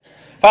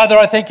Father,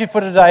 I thank you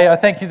for today. I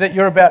thank you that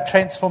you're about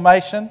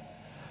transformation.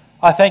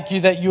 I thank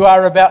you that you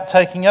are about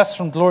taking us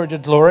from glory to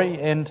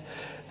glory, and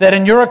that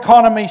in your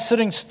economy,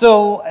 sitting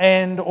still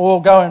and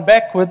or going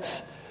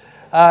backwards,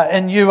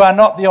 and you are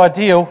not the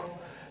ideal,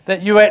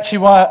 that you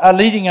actually are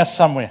leading us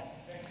somewhere,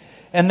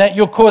 and that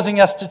you're causing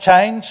us to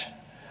change.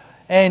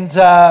 And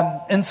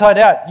inside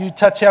out, you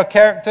touch our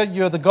character.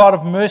 You're the God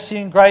of mercy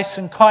and grace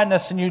and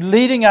kindness, and you're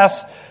leading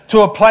us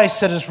to a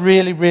place that is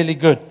really, really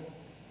good.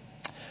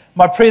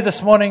 My prayer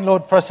this morning,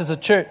 Lord, for us as a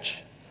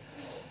church,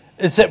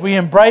 is that we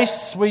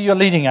embrace where you're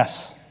leading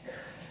us,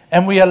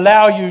 and we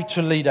allow you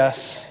to lead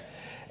us,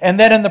 and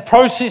that in the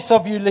process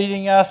of you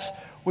leading us,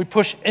 we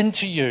push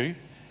into you,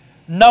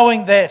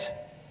 knowing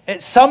that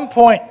at some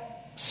point,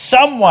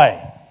 some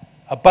way,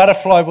 a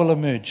butterfly will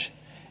emerge.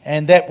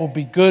 And that will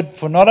be good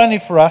for not only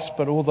for us,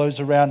 but all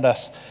those around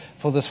us,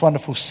 for this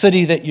wonderful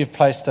city that you've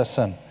placed us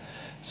in.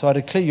 So I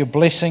declare your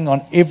blessing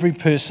on every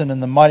person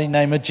in the mighty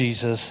name of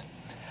Jesus.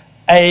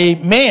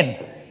 Amen.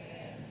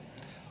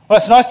 Well,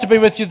 it's nice to be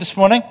with you this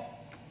morning.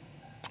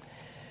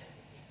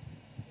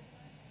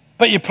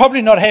 But you're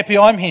probably not happy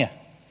I'm here.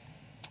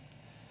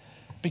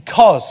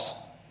 Because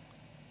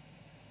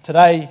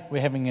today we're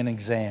having an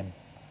exam.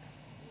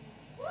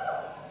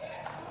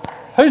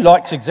 Who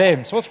likes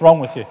exams? What's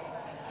wrong with you?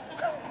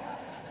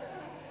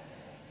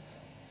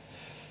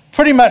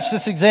 Pretty much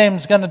this exam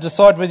is going to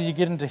decide whether you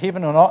get into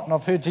heaven or not, and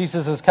I've heard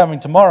Jesus is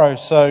coming tomorrow,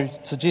 so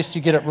suggest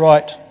you get it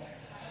right.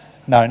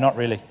 No, not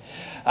really.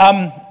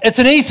 It's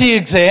an easy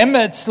exam.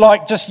 It's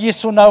like just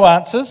yes or no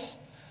answers,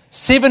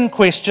 7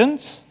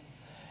 questions,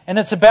 and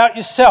it's about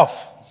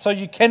yourself, so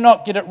you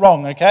cannot get it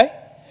wrong, okay?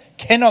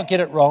 Cannot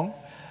get it wrong.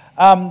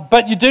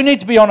 But you do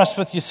need to be honest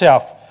with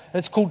yourself.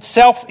 It's called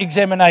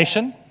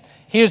self-examination.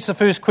 Here's the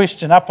first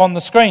question up on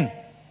the screen.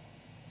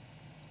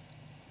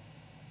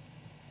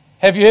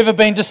 Have you ever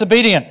been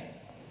disobedient?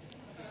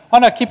 Oh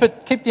no, keep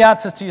the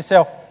answers to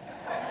yourself.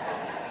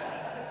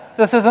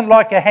 This isn't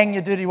like a hang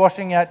your dirty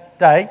washing out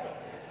day.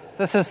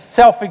 This is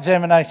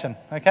self-examination,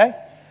 okay?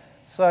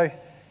 So,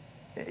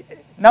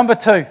 number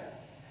 2.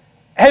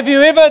 Have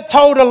you ever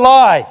told a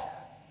lie?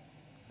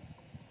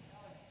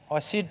 I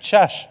said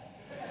shush.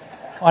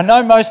 I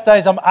know most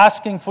days I'm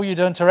asking for you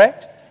to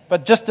interact,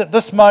 but just at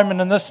this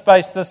moment, in this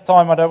space, this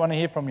time, I don't want to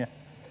hear from you.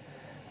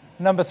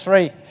 Number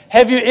 3.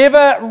 Have you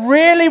ever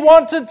really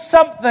wanted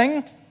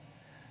something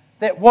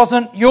that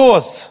wasn't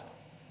yours?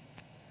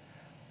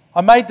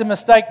 I made the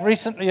mistake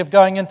recently of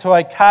going into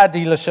a car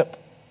dealership,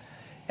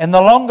 and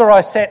the longer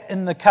I sat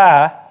in the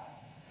car,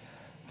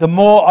 the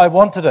more I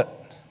wanted it.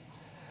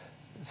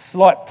 The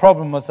slight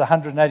problem was the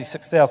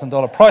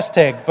 $186,000 price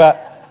tag,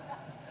 but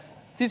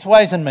there's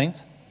ways and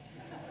means.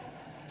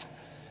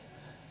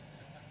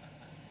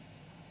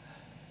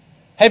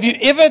 Have you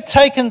ever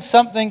taken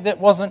something that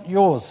wasn't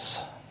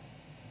yours?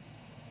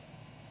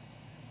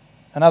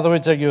 In other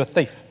words, are you a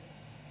thief?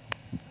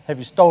 Have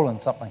you stolen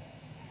something?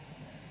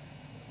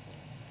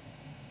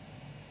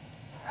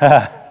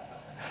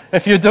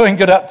 If you're doing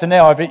good up to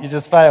now, I bet you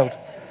just failed.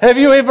 Have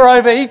you ever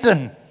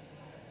overeaten?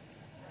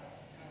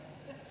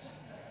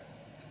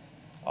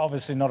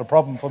 Obviously not a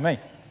problem for me.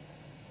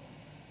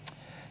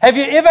 Have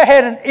you ever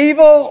had an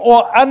evil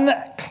or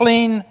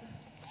unclean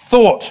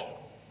thought?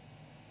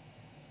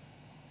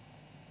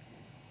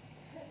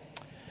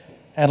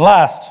 And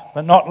last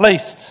but not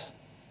least,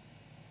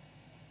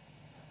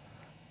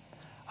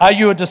 are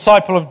you a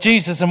disciple of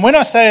Jesus? And when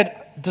I say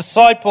a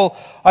disciple,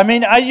 I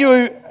mean, are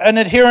you an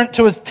adherent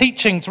to his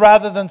teachings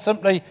rather than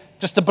simply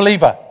just a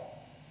believer?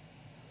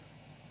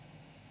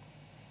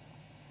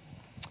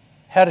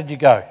 How did you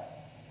go?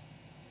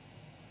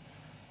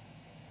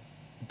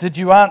 Did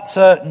you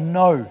answer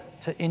no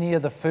to any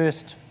of the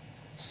first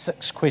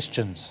 6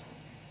 questions?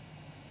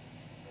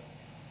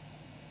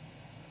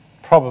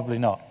 Probably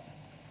not.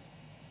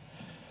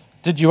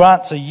 Did you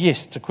answer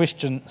yes to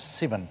question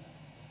 7?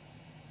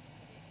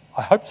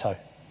 I hope so.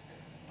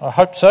 I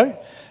hope so.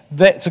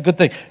 That's a good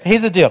thing.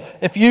 Here's the deal.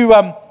 If you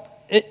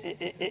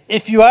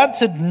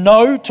answered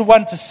no to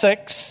 1 to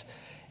 6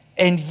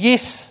 and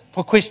yes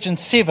for question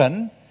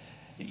 7,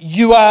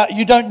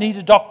 you don't need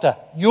a doctor.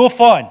 You're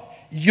fine.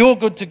 You're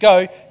good to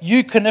go.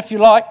 You can, if you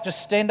like,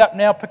 just stand up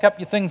now, pick up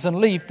your things and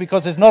leave,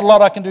 because there's not a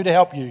lot I can do to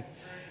help you.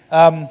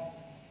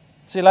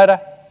 See you later.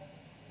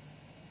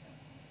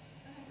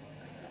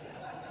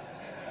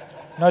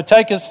 No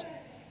takers.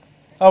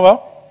 Oh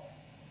well.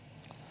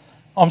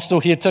 I'm still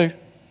here too.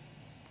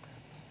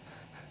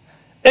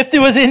 If there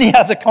was any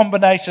other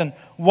combination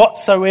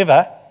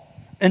whatsoever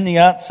in the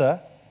answer,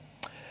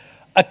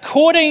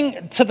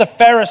 according to the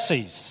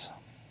Pharisees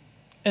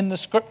in the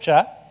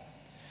scripture,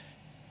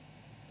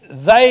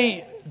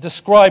 they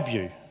describe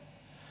you.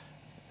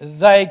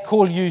 They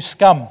call you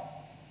scum.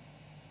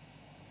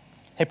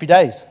 Happy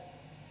days.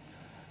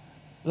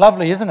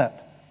 Lovely, isn't it?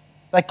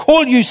 They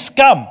call you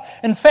scum.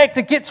 In fact,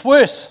 it gets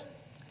worse.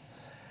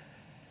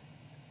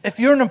 If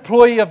you're an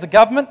employee of the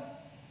government,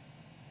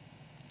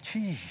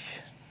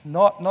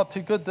 not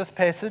too good, this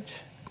passage.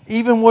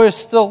 Even worse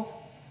still,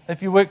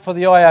 if you work for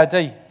the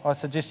IRD, I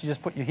suggest you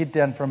just put your head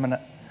down for a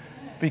minute,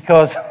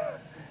 because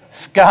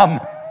Scum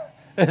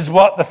is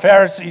what the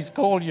Pharisees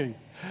call you.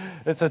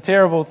 It's a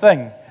terrible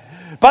thing.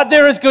 But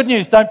there is good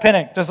news. Don't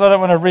panic. I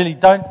don't want to really,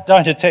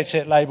 don't attach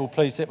that label,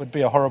 please. That would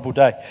be a horrible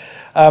day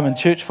in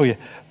church for you.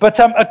 But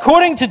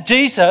according to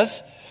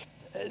Jesus,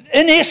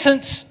 in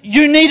essence,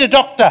 you need a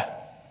doctor.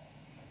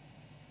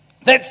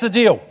 That's the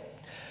deal.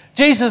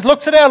 Jesus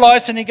looks at our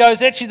lives and he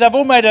goes, actually, they've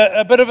all made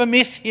a bit of a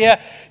mess here.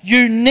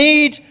 You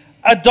need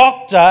a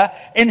doctor.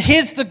 And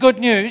here's the good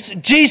news.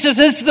 Jesus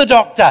is the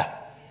doctor.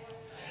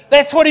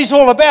 That's what he's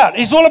all about.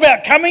 He's all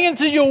about coming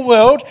into your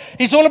world.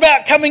 He's all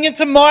about coming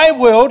into my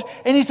world.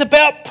 And he's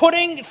about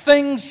putting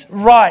things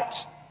right.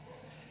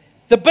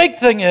 The big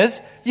thing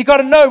is, you've got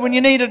to know when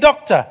you need a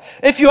doctor.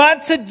 If you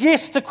answered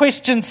yes to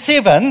question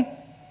 7,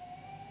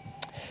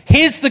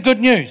 here's the good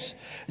news.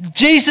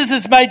 Jesus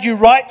has made you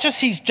righteous.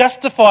 He's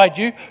justified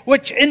you,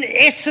 which in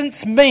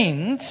essence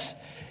means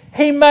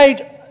he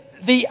made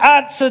the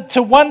answer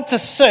to 1 to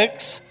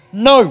 6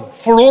 no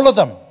for all of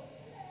them,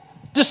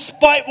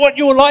 despite what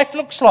your life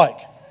looks like.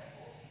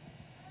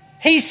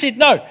 He said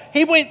no.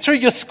 He went through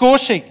your score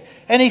sheet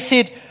and he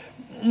said,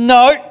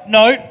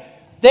 no,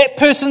 that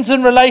person's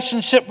in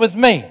relationship with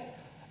me.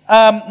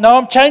 No,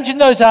 I'm changing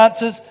those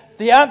answers.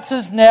 The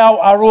answers now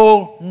are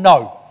all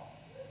no.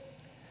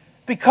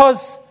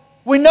 Because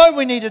we know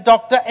we need a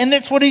doctor, and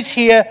that's what he's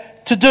here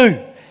to do.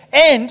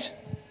 And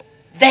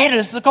that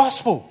is the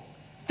gospel.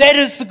 That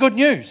is the good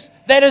news.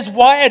 That is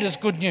why it is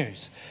good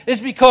news.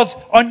 It's because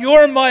on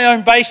your and my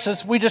own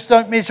basis, we just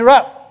don't measure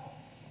up.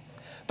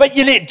 But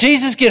you let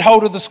Jesus get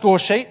hold of the score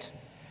sheet.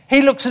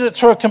 He looks at it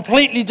through a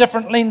completely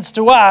different lens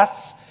to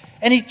us,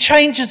 and he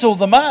changes all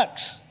the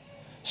marks.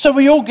 So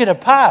we all get a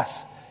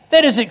pass.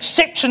 That is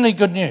exceptionally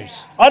good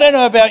news. I don't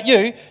know about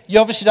you. You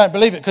obviously don't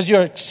believe it because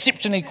you're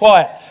exceptionally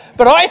quiet.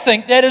 But I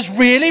think that is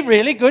really,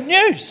 really good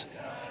news.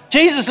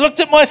 Jesus looked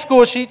at my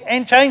score sheet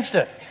and changed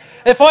it.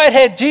 If I had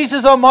had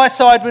Jesus on my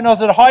side when I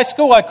was at high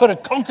school, I could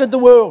have conquered the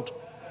world.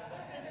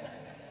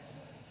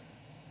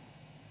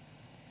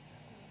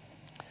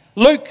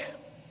 Luke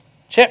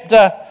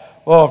chapter,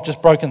 I've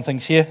just broken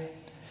things here.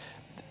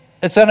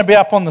 It's going to be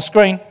up on the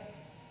screen.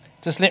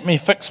 Just let me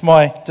fix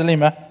my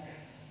dilemma.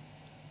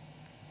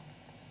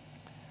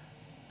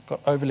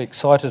 Got overly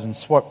excited and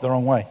swiped the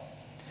wrong way.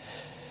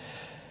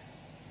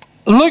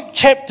 Luke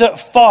chapter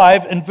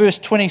 5 and verse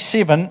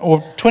 27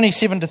 or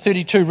 27 to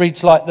 32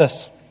 reads like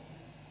this.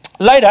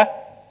 Later,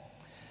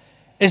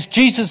 as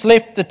Jesus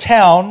left the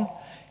town,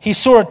 he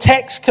saw a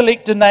tax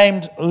collector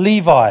named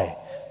Levi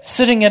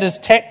sitting at his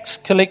tax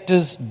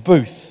collector's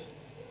booth.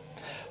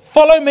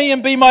 "Follow me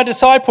and be my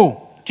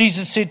disciple,"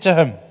 Jesus said to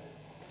him.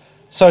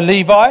 So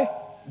Levi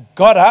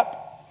got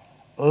up,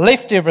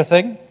 left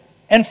everything,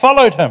 and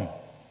followed him.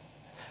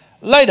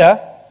 Later,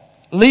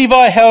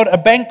 Levi held a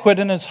banquet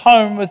in his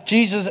home with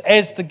Jesus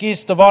as the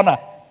guest of honor.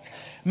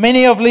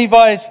 Many of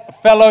Levi's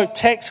fellow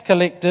tax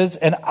collectors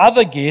and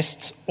other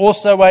guests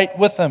also ate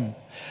with him.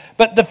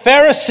 But the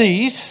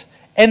Pharisees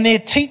and their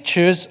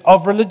teachers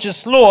of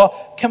religious law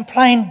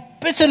complained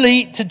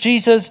bitterly to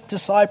Jesus'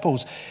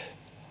 disciples.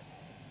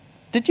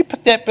 Did you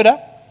pick that bit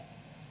up?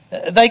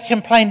 They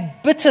complained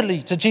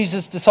bitterly to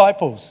Jesus'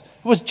 disciples.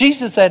 It was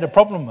Jesus they had a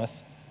problem with.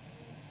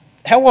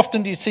 How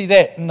often do you see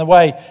that in the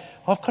way,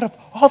 I've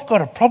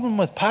got a problem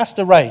with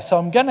Pastor Ray, so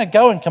I'm going to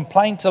go and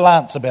complain to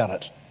Lance about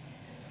it.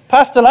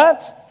 Pastor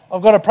Lance,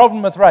 I've got a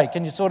problem with Ray.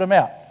 Can you sort him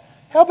out?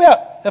 How about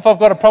if I've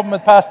got a problem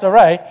with Pastor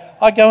Ray,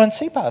 I go and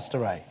see Pastor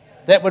Ray?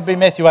 That would be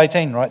Matthew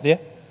 18 right there.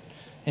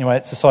 Anyway,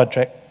 it's a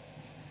sidetrack.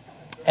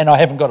 And I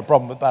haven't got a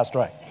problem with Pastor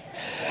Ray.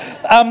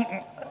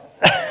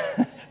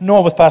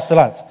 Nor with Pastor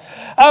Lance.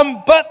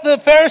 But the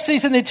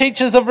Pharisees and their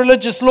teachers of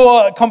religious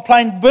law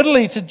complained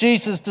bitterly to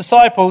Jesus'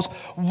 disciples,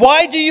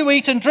 "Why do you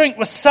eat and drink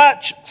with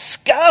such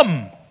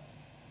scum?"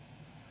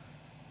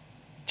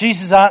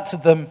 Jesus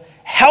answered them,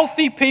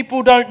 "Healthy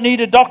people don't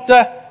need a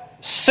doctor,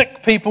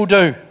 sick people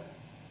do.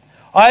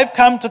 I've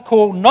come to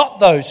call not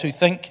those who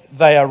think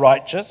they are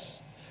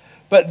righteous,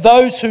 but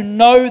those who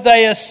know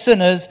they are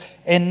sinners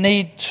and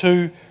need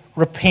to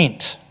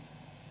repent."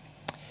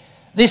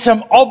 There's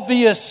some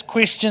obvious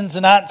questions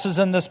and answers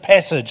in this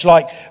passage,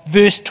 like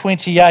verse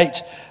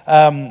 28.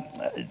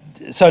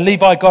 So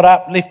Levi got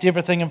up, left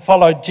everything and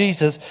followed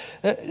Jesus.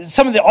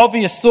 Some of the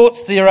obvious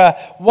thoughts there are,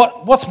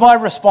 what's my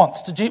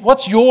response to Jesus?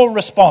 What's your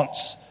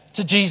response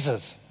to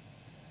Jesus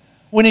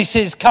when he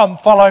says, "Come,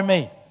 follow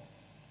me"?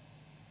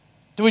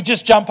 Do we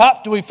just jump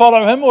up? Do we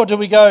follow him? Or do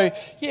we go,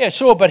 "Yeah,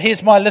 sure, but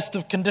here's my list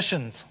of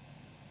conditions"?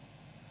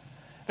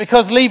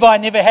 Because Levi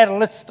never had a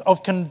list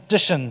of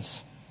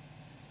conditions.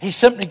 He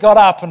simply got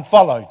up and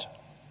followed.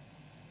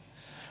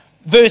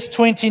 Verse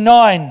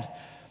 29,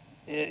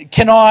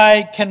 can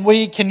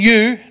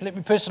you, let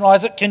me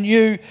personalize it, can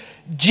you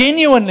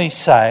genuinely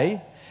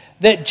say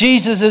that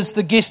Jesus is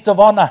the guest of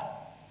honor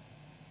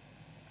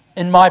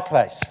in my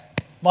place?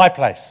 My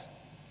place.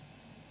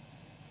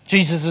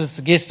 Jesus is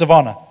the guest of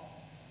honor.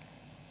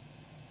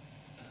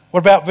 What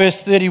about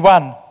verse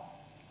 31?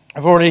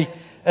 I've already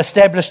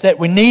established that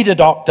we need a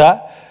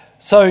doctor.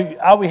 So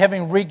are we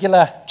having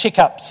regular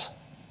checkups?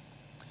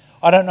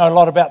 I don't know a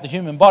lot about the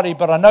human body,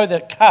 but I know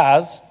that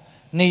cars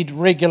need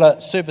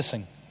regular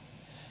servicing.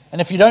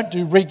 And if you don't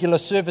do regular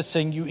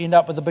servicing, you end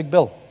up with a big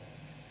bill.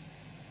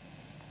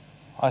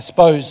 I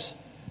suppose,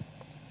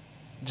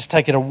 just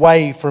take it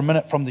away for a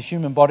minute from the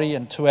human body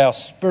and to our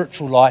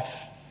spiritual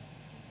life.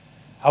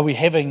 Are we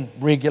having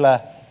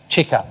regular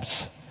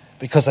checkups?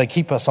 Because they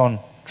keep us on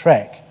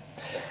track.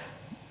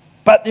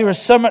 But there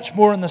is so much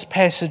more in this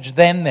passage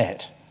than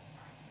that.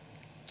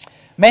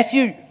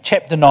 Matthew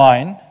chapter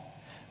 9,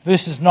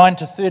 verses 9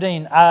 to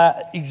 13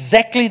 are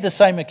exactly the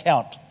same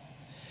account.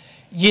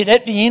 Yet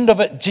at the end of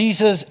it,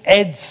 Jesus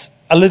adds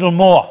a little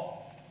more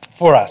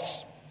for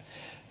us.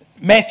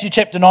 Matthew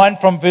chapter 9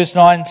 from verse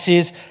 9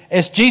 says,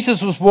 as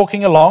Jesus was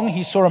walking along,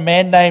 he saw a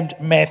man named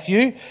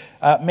Matthew.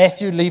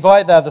 Matthew,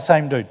 Levi, they're the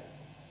same dude.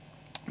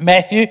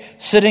 Matthew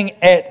sitting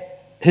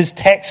at his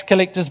tax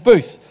collector's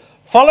booth.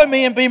 Follow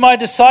me and be my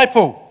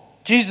disciple,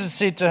 Jesus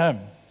said to him.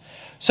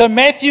 So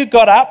Matthew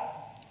got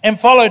up and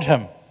followed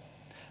him.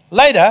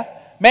 Later,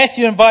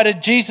 Matthew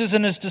invited Jesus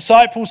and his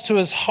disciples to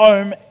his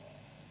home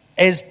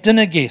as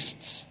dinner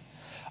guests,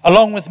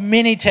 along with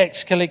many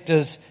tax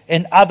collectors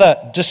and other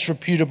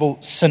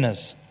disreputable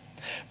sinners.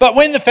 But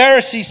when the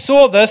Pharisees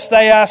saw this,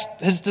 they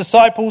asked his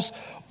disciples,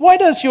 why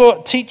does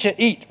your teacher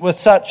eat with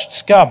such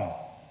scum?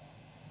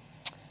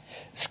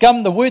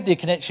 Scum, the word there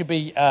can actually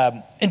be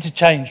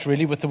interchanged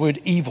really with the word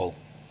evil,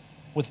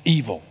 with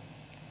evil.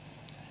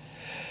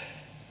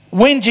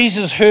 When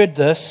Jesus heard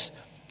this,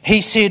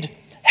 he said,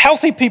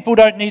 healthy people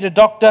don't need a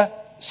doctor,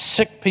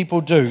 sick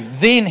people do.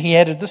 Then he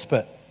added this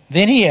bit.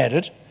 Then he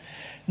added,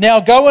 now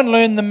go and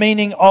learn the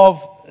meaning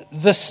of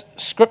this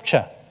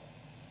scripture.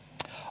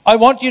 I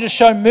want you to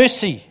show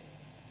mercy,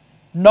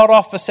 not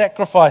offer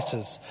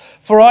sacrifices.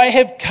 For I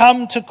have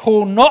come to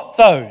call not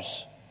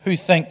those who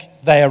think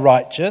they are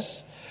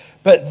righteous,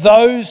 but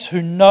those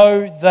who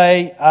know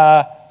they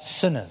are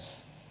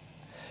sinners.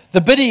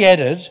 The bit he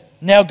added,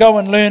 now go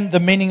and learn the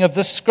meaning of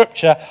this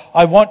scripture.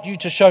 I want you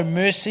to show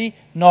mercy,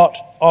 not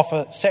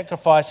offer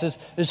sacrifices,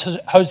 is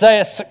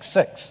Hosea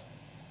 6:6.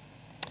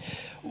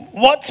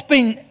 What's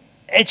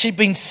actually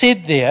been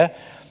said there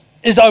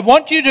is I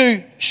want you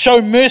to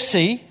show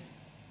mercy,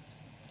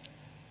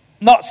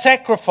 not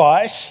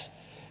sacrifice,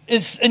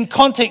 is in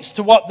context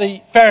to what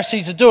the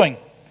Pharisees are doing.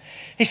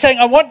 He's saying,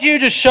 I want you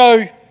to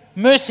show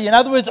mercy. In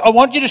other words, I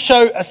want you to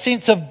show a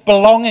sense of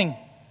belonging,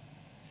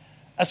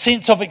 a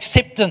sense of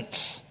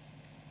acceptance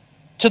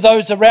to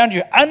those around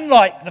you,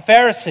 unlike the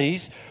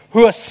Pharisees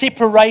who are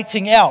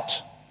separating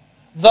out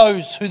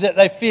those who that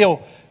they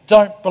feel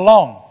don't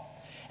belong.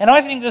 And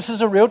I think this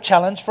is a real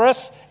challenge for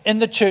us in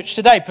the church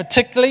today,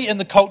 particularly in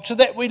the culture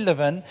that we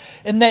live in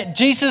that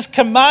Jesus'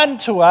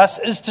 command to us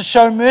is to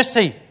show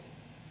mercy,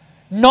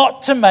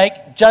 not to make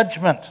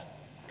judgment.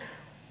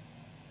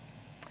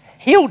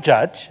 He'll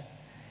judge,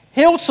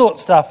 he'll sort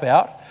stuff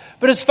out,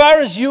 but as far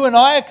as you and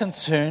I are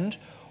concerned,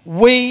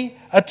 we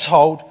are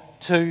told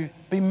to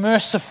be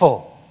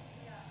merciful.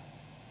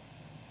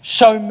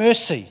 Show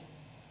mercy,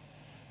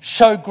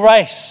 show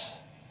grace,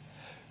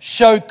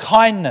 show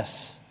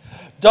kindness.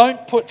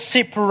 Don't put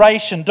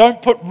separation, don't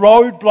put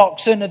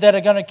roadblocks in that are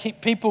going to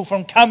keep people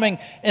from coming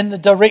in the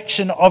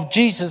direction of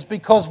Jesus,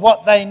 because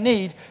what they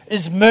need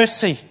is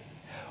mercy.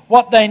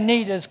 What they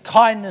need is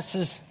kindness,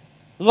 is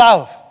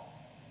love.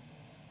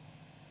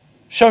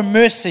 Show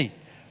mercy,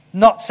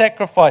 not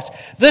sacrifice.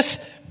 This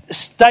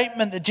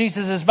statement that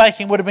Jesus is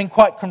making would have been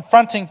quite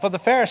confronting for the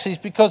Pharisees,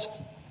 because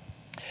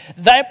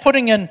they're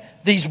putting in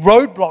these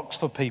roadblocks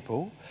for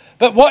people.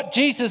 But what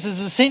Jesus is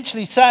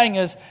essentially saying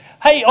is,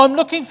 hey, I'm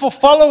looking for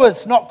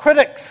followers, not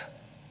critics.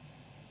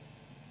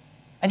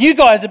 And you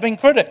guys have been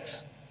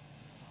critics.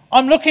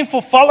 I'm looking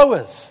for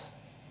followers.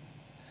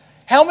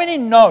 How many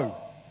know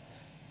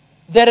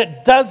that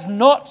it does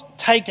not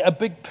take a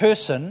big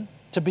person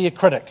to be a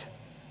critic?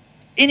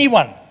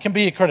 Anyone can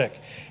be a critic.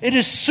 It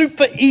is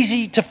super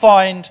easy to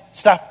find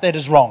stuff that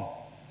is wrong.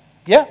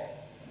 Yeah?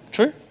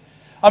 True?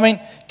 I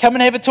mean, come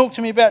and have a talk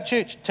to me about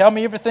church. Tell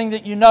me everything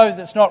that you know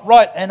that's not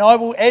right, and I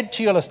will add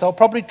to your list. I'll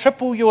probably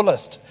triple your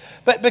list.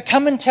 But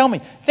come and tell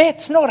me.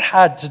 That's not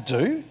hard to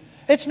do.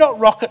 It's not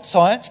rocket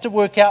science to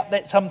work out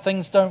that some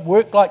things don't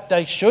work like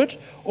they should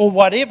or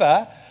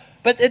whatever.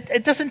 But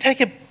it doesn't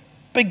take a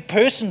big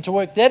person to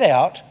work that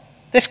out.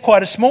 That's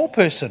quite a small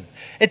person.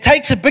 It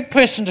takes a big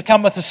person to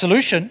come with a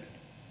solution.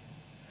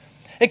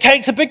 It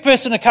takes a big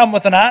person to come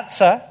with an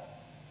answer.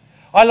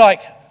 I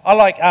like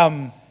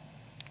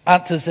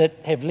answers that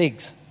have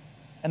legs.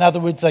 In other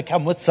words, they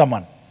come with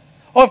someone.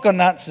 Oh, I've got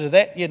an answer to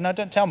that. Yeah, no,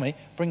 don't tell me.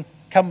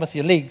 Come with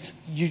your legs.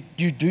 You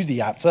do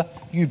the answer.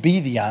 You be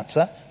the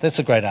answer. That's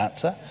a great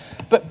answer.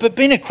 But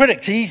being a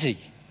critic's easy.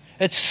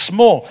 It's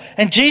small.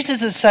 And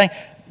Jesus is saying,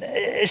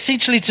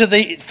 essentially to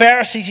the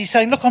Pharisees, he's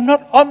saying, look,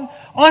 I'm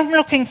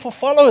looking for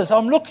followers.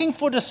 I'm looking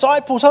for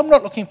disciples. I'm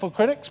not looking for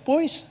critics,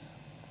 boys.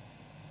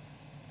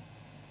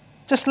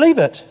 Just leave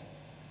it.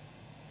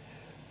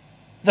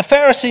 The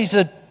Pharisees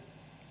had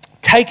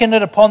taken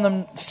it upon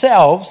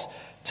themselves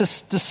to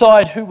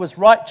decide who was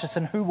righteous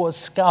and who was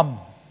scum.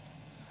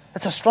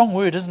 It's a strong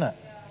word, isn't it?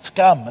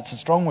 Scum, it's a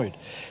strong word.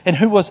 And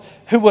who was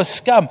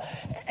scum.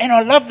 And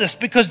I love this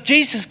because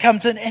Jesus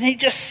comes in and he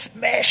just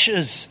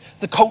smashes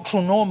the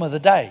cultural norm of the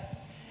day.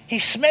 He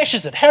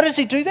smashes it. How does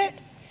he do that?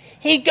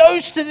 He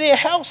goes to their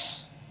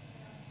house.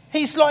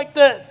 He's like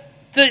the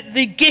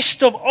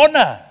guest of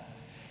honor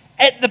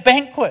at the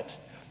banquet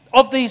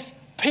of these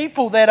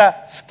people that are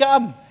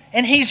scum.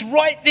 And he's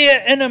right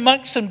there in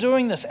amongst them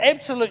doing this.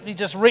 Absolutely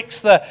just wrecks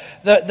the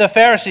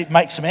Pharisee. It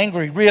makes him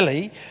angry,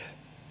 really,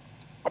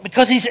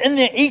 because he's in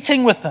there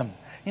eating with them.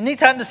 You need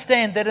to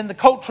understand that in the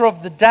culture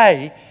of the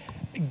day,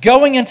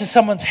 going into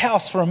someone's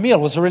house for a meal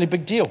was a really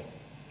big deal.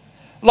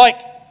 Like,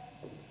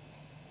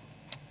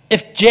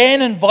 if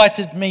Jan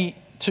invited me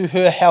to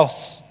her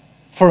house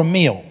for a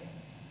meal,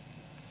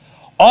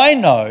 I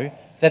know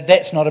that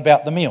that's not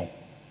about the meal.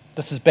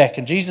 This is back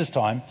in Jesus'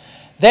 time.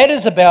 That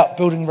is about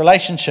building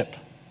relationship.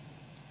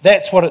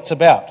 That's what it's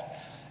about.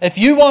 If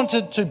you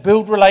wanted to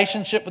build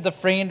relationship with a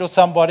friend or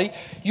somebody,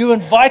 you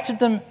invited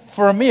them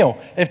for a meal.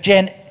 If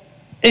Jan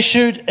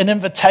issued an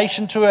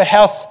invitation to her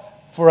house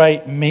for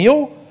a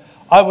meal,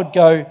 I would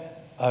go,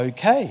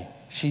 okay,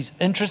 she's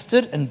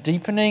interested in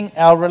deepening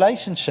our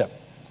relationship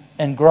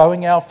and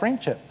growing our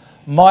friendship.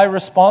 My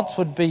response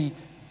would be,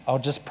 I'll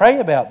just pray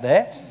about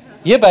that.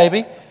 Yeah,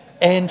 baby.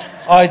 And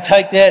I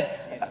take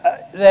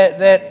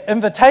that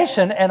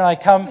invitation and I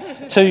come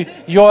to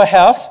your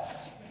house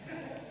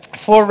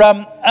for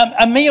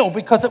a meal,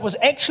 because it was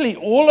actually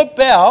all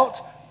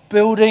about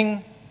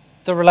building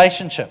the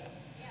relationship.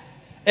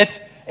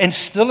 And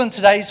still in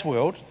today's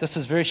world, this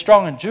is very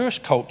strong in Jewish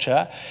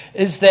culture,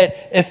 is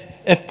that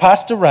if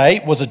Pastor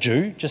Ray was a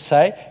Jew, just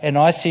say, and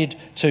I said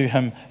to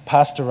him,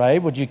 Pastor Ray,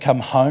 would you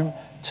come home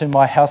to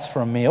my house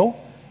for a meal?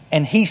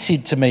 And he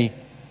said to me,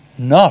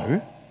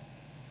 no.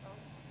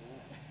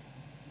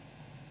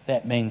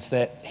 That means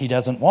that he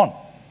doesn't want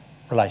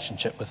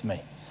relationship with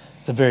me.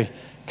 It's a very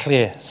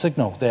clear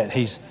signal that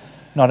he's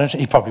not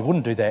interested. He probably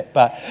wouldn't do that,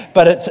 but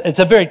it's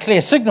a very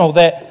clear signal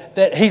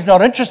that he's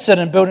not interested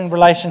in building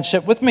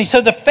relationship with me.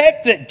 So the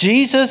fact that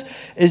Jesus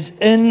is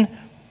in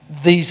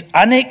this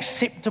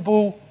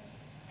unacceptable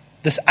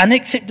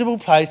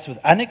place with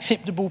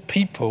unacceptable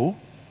people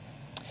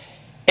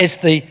as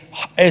the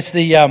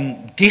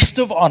guest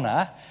of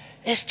honor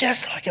is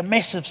just like a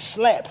massive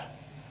slap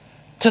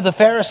to the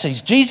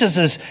Pharisees. Jesus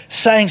is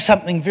saying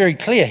something very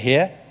clear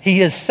here.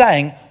 He is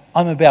saying,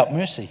 I'm about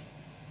mercy.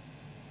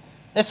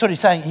 That's what he's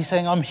saying. He's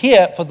saying, I'm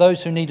here for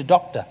those who need a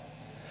doctor.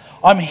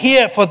 I'm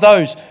here for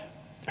those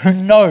who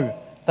know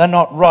they're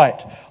not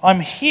right. I'm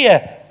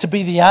here to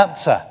be the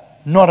answer,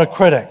 not a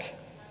critic.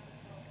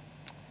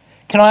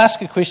 Can I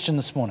ask a question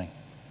this morning?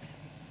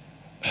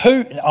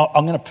 I'm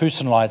going to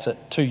personalize it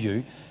to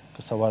you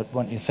because I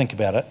want you to think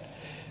about it.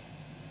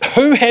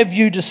 Who have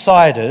you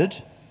decided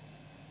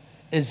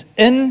is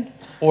in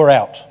or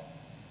out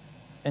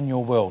in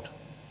your world?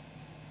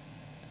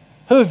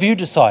 Who have you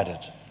decided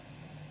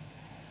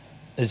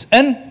is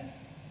in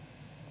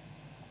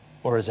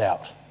or is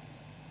out?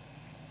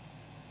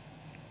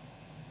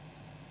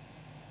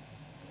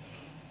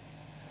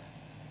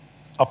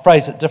 I'll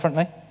phrase it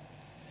differently.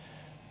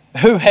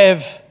 Who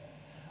have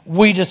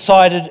we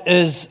decided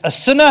is a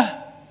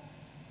sinner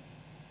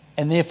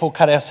and therefore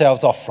cut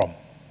ourselves off from?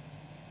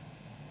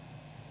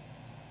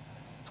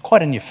 It's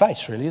quite in your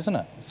face, really, isn't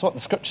it? It's what the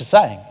scripture's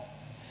saying.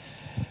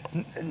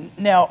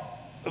 Now,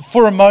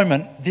 for a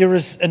moment, there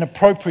is an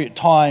appropriate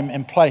time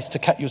and place to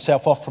cut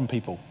yourself off from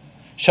people.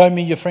 Show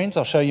me your friends,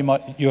 I'll show you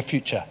your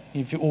future.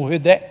 Have you all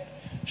heard that?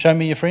 Show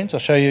me your friends, I'll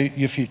show you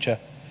your future.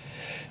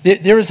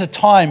 There is a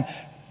time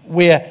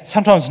where,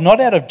 sometimes not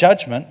out of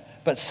judgment,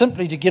 but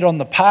simply to get on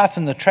the path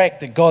and the track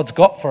that God's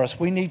got for us,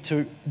 we need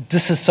to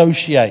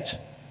disassociate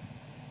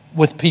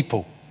with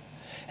people.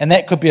 And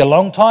that could be a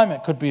long time,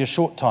 it could be a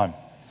short time.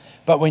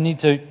 But we need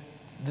to,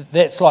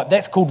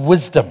 that's called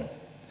wisdom.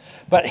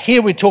 But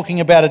here we're talking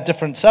about a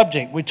different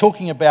subject. We're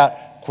talking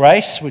about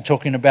grace, we're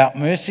talking about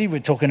mercy, we're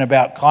talking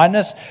about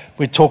kindness,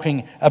 we're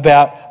talking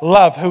about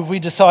love. Who have we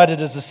decided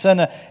is a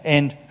sinner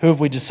and who have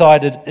we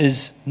decided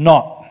is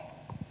not?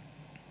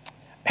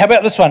 How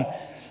about this one?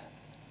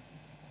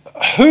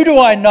 Who do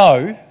I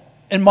know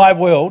in my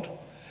world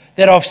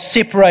that I've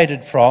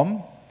separated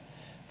from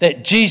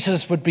that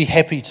Jesus would be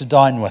happy to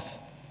dine with?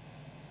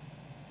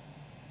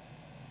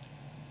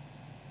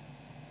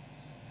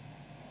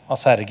 I'll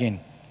say it again.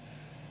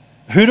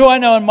 Who do I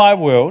know in my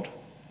world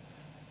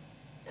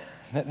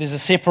that there's a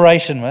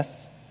separation with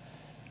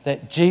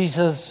that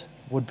Jesus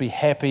would be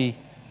happy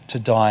to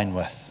dine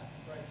with?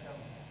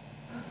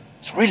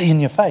 It's really in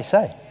your face,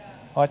 eh?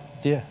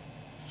 Yeah.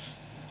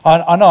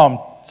 I know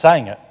I'm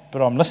saying it,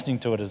 but I'm listening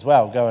to it as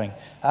well, going,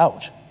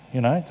 ouch,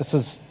 this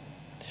is...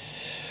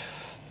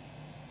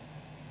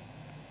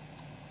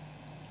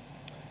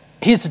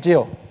 Here's the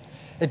deal.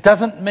 It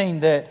doesn't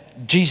mean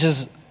that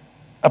Jesus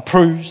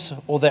approves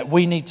or that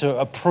we need to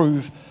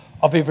approve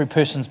of every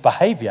person's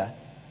behavior,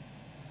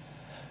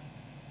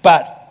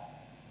 but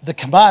the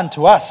command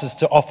to us is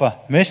to offer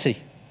mercy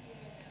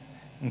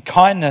and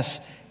kindness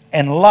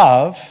and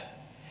love,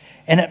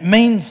 and it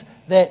means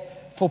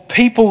that for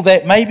people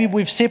that maybe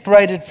we've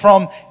separated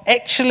from,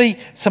 actually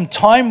some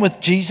time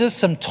with Jesus,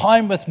 some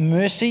time with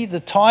mercy,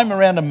 the time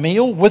around a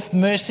meal with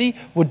mercy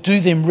would do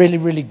them really,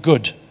 really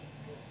good.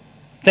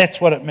 That's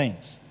what it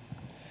means.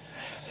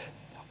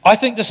 I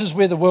think this is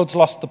where the world's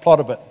lost the plot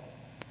a bit.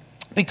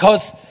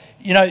 Because,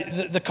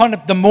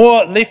 the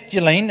more left you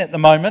lean at the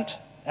moment,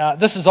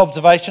 this is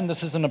observation,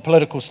 this isn't a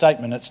political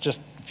statement, it's just,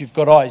 if you've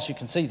got eyes, you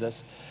can see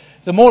this.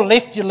 The more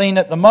left you lean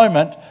at the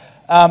moment,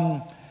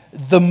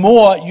 the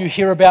more you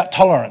hear about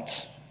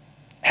tolerance,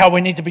 how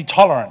we need to be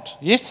tolerant.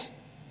 Yes?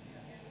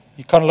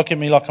 You kind of look at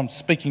me like I'm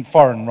speaking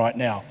foreign right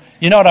now.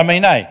 You know what I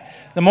mean, eh?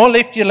 The more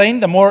left you lean,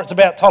 the more it's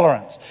about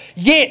tolerance.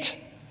 Yet,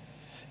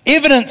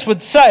 evidence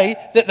would say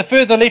that the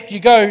further left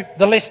you go,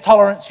 the less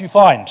tolerance you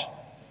find,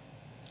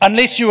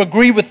 unless you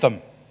agree with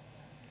them,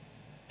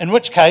 in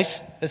which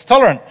case it's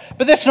tolerant.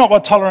 But that's not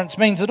what tolerance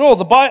means at all.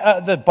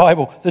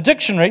 The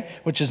dictionary,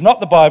 which is not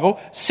the Bible,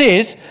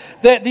 says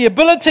that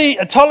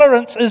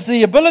tolerance is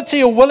the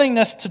ability or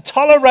willingness to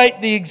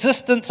tolerate the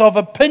existence of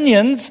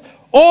opinions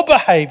or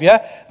behavior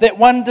that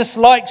one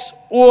dislikes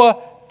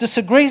or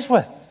disagrees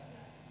with.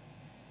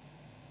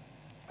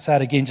 I'll say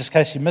it again just in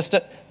case you missed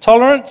it.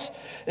 Tolerance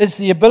is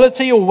the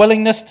ability or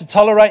willingness to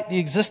tolerate the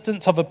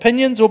existence of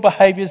opinions or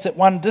behaviours that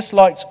one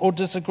dislikes or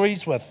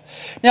disagrees with.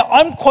 Now,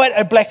 I'm quite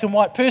a black and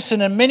white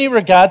person in many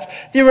regards.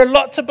 There are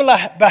lots of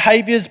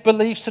behaviours,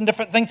 beliefs and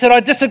different things that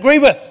I disagree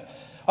with.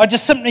 I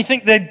just simply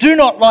think they do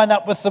not line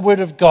up with the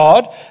Word of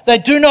God. They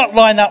do not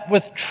line up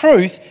with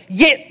truth.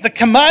 Yet the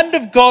command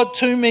of God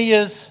to me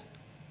is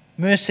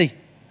mercy.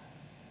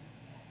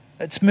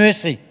 It's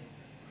mercy,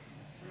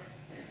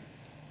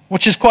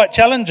 which is quite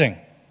challenging.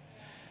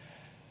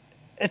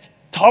 It's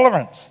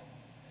tolerance.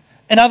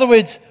 In other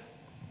words,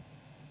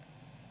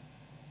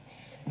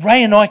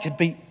 Ray and I could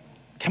be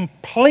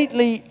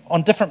completely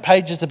on different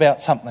pages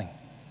about something.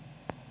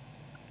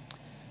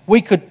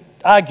 We could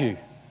argue.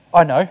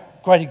 I know,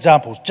 great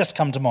examples just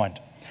come to mind.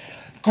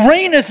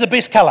 Green is the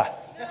best colour.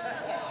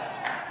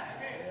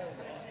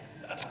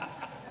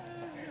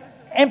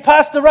 And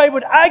Pastor Ray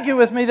would argue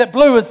with me that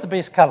blue is the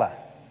best colour.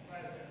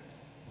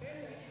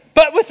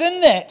 But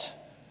within that,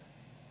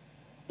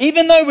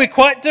 even though we're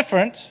quite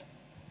different,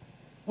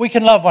 we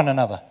can love one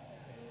another.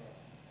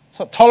 That's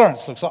what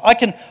tolerance looks like.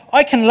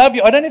 I can love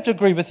you. I don't have to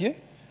agree with you.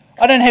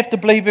 I don't have to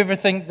believe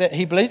everything that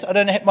he believes.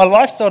 My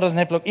lifestyle doesn't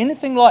have to look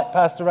anything like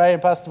Pastor Ray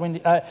and Pastor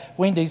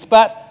Wendy's,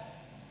 but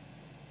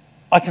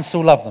I can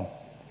still love them.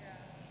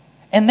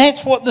 And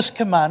that's what this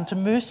command to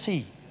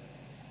mercy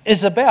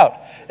is about.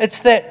 It's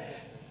that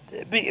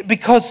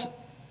because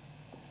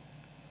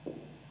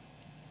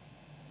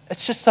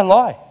it's just a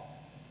lie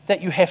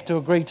that you have to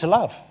agree to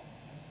love.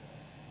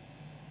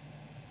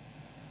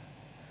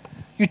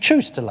 You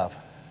choose to love.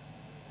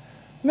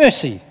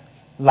 Mercy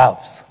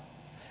loves.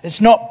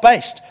 It's not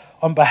based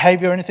on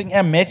behavior or anything.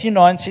 And Matthew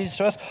 9 says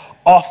to us,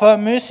 offer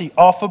mercy,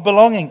 offer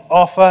belonging,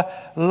 offer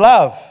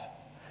love.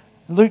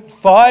 Luke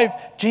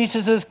 5,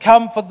 Jesus has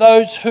come for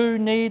those who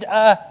need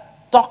a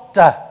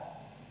doctor.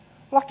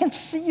 Well, I can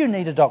see you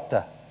need a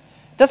doctor.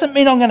 Doesn't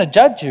mean I'm going to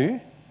judge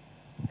you.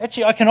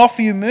 Actually, I can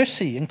offer you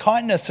mercy and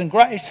kindness and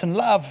grace and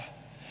love,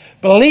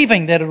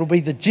 believing that it'll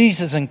be the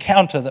Jesus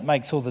encounter that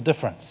makes all the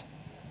difference.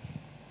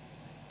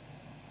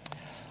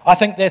 I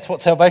think that's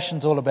what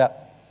salvation's all about.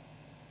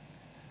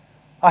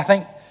 I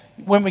think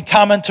when we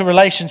come into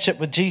relationship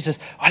with Jesus,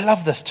 I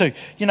love this too.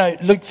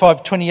 Luke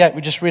 5:28,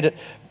 we just read it.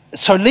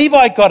 So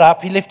Levi got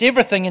up, he left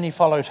everything and he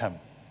followed him.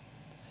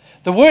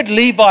 The word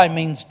Levi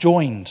means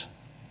joined.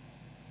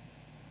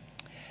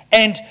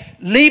 And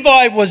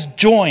Levi was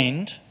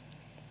joined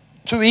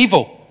to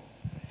evil.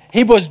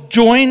 He was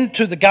joined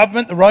to the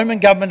government, the Roman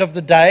government of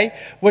the day,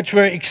 which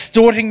were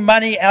extorting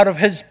money out of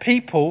his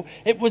people.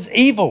 It was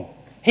evil.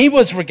 He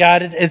was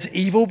regarded as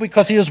evil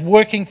because he was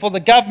working for the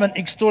government,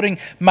 extorting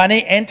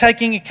money and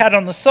taking a cut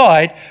on the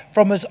side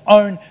from his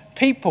own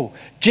people.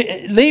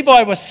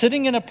 Levi was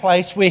sitting in a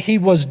place where he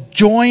was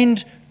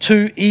joined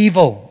to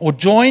evil or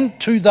joined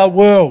to the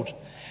world.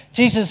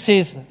 Jesus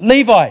says,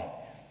 Levi,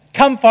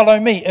 come follow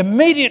me.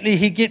 Immediately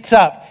he gets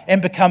up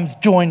and becomes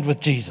joined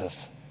with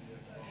Jesus.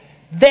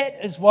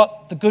 That is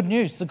what the good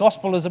news, the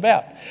gospel is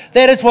about.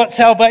 That is what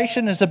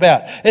salvation is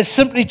about. It's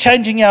simply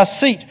changing our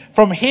seat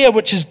from here,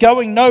 which is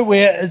going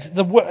nowhere, is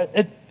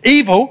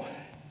evil,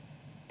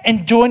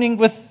 and joining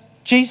with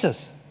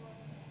Jesus.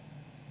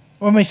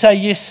 When we say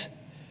yes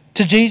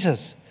to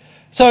Jesus.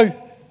 So,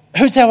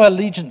 who's our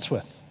allegiance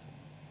with?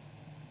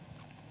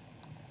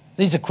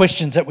 These are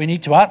questions that we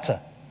need to answer.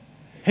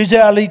 Who's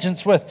our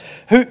allegiance with?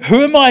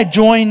 Who am I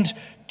joined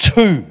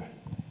to?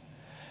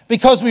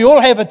 Because we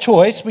all have a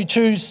choice. We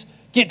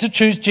get to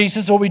choose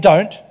Jesus or we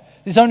don't.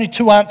 There's only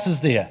two answers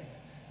there.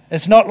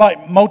 It's not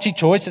like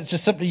multi-choice. It's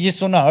just simply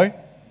yes or no.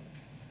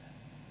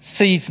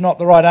 C is not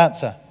the right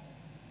answer.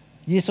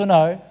 Yes or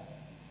no.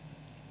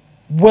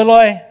 Will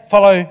I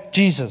follow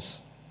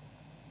Jesus?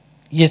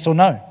 Yes or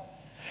no.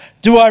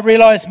 Do I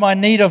realize my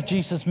need of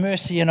Jesus'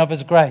 mercy and of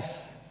his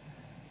grace?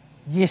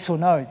 Yes or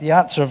no. The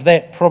answer of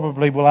that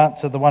probably will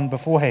answer the one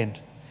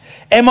beforehand.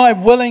 Am I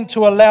willing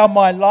to allow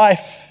my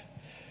life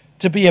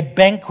to be a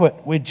banquet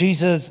where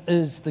Jesus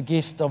is the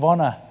guest of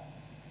honor?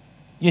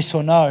 Yes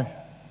or no?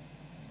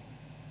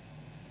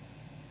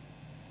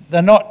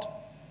 They're not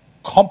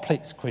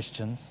complex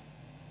questions.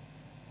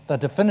 They're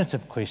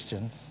definitive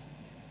questions.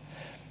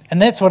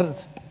 And that's what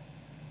it's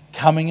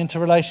coming into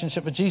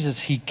relationship with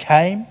Jesus. He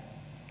came.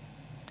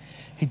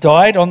 He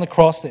died on the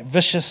cross, that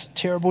vicious,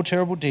 terrible,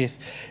 terrible death.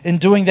 In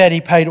doing that,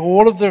 he paid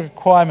all of the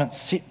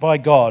requirements set by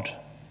God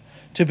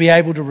to be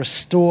able to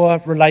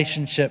restore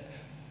relationship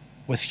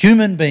with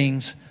human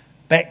beings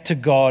back to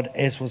God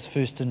as was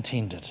first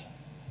intended.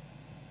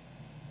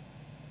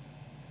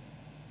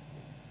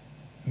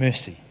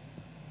 Mercy,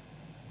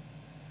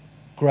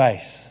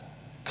 grace,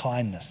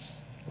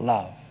 kindness,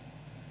 love.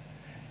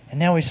 And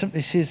now he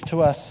simply says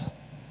to us,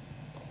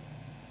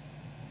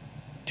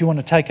 do you want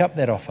to take up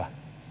that offer?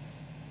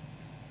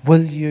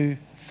 Will you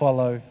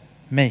follow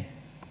me?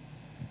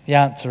 The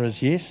answer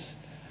is yes,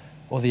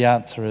 or the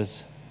answer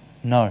is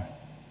no.